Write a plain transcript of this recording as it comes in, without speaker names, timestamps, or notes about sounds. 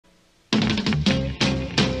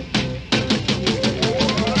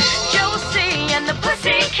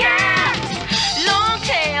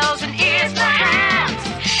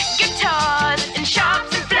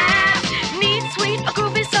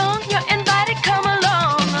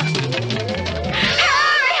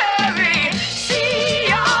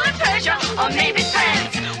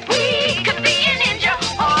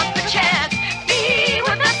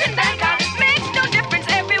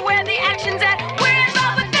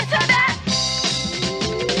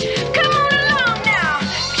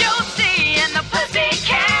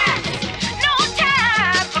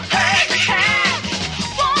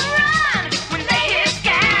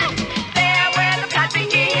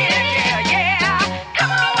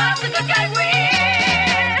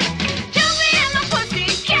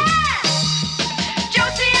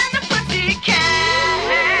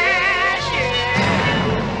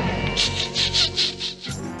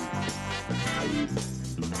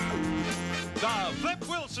The Flip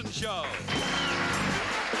Wilson Show.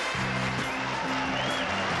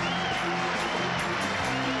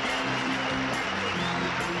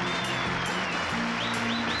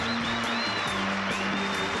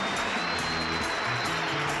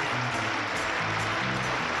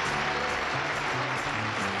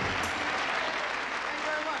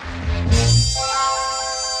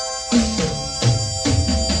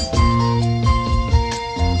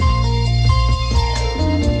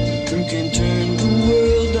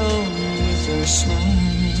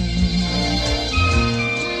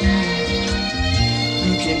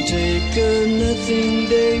 Take a nothing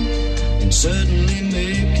day and suddenly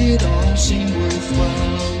make it all seem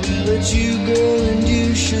worthwhile. Well, it's you, girl, and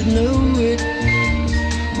you should know it.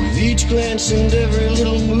 With each glance and every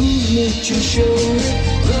little movement you show it.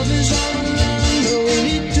 Love is all around, no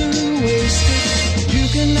need to waste it. You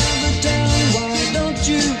can have the town, why don't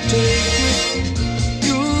you take it?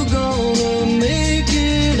 You're gonna make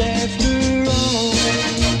it after all.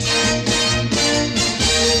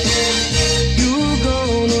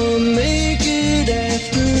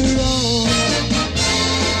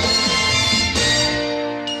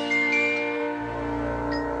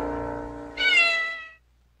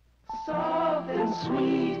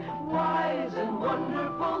 Sweet, wise and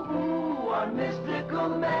wonderful, who are mystical,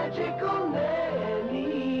 magical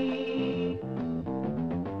Nanny.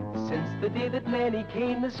 Since the day that Nanny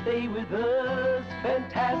came to stay with us,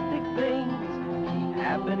 fantastic things keep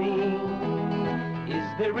happening. Is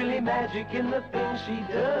there really magic in the things she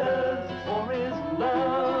does? Or is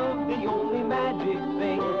love the only magic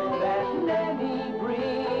thing that Nanny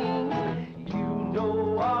brings? You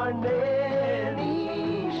know our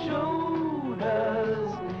Nanny showed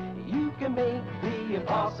us you can make the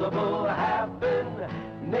impossible happen.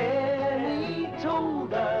 Nanny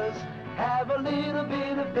told us, have a little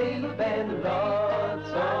bit of faith and lots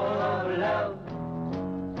of love.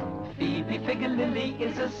 Phoebe Figure Lily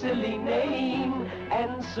is a silly name,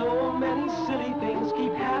 and so many silly things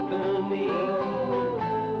keep happening.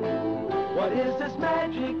 What is this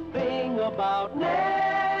magic thing about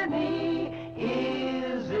Nanny?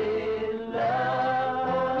 Is it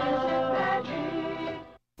love? Is it magic?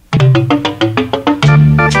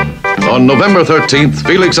 On November 13th,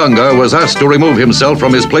 Felix Unger was asked to remove himself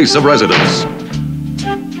from his place of residence.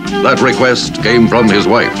 That request came from his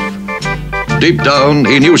wife. Deep down,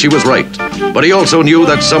 he knew she was right, but he also knew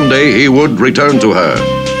that someday he would return to her.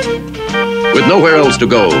 With nowhere else to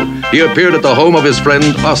go, he appeared at the home of his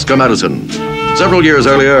friend Oscar Madison. Several years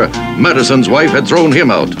earlier, Madison's wife had thrown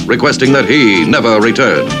him out, requesting that he never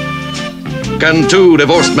return. Can two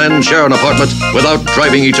divorced men share an apartment without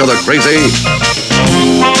driving each other crazy?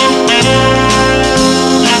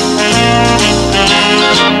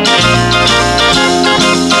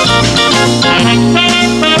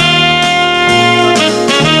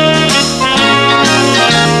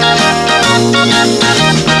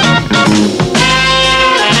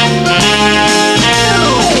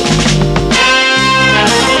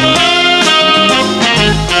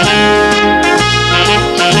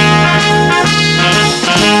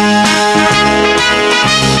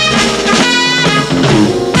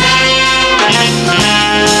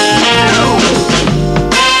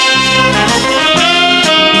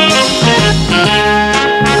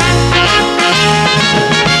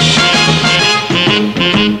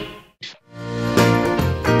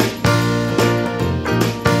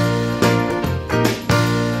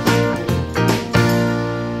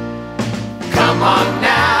 Come on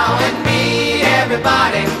now and meet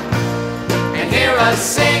everybody and hear us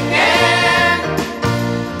singing.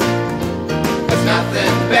 There's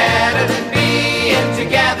nothing better than being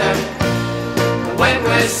together when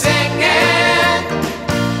we're singing.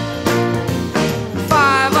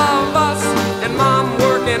 5 of us and Mom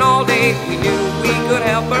working all day. We knew we could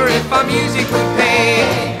help her if our music would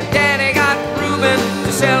pay. Daddy got Reuben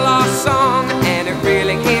to sell our song, and it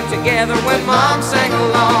really came together when Mom sang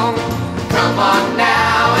along. Come on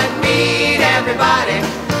now and meet everybody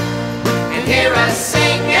and hear us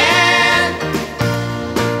singing.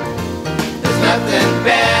 There's nothing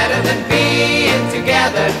better than being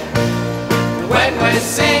together when we're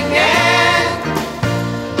singing.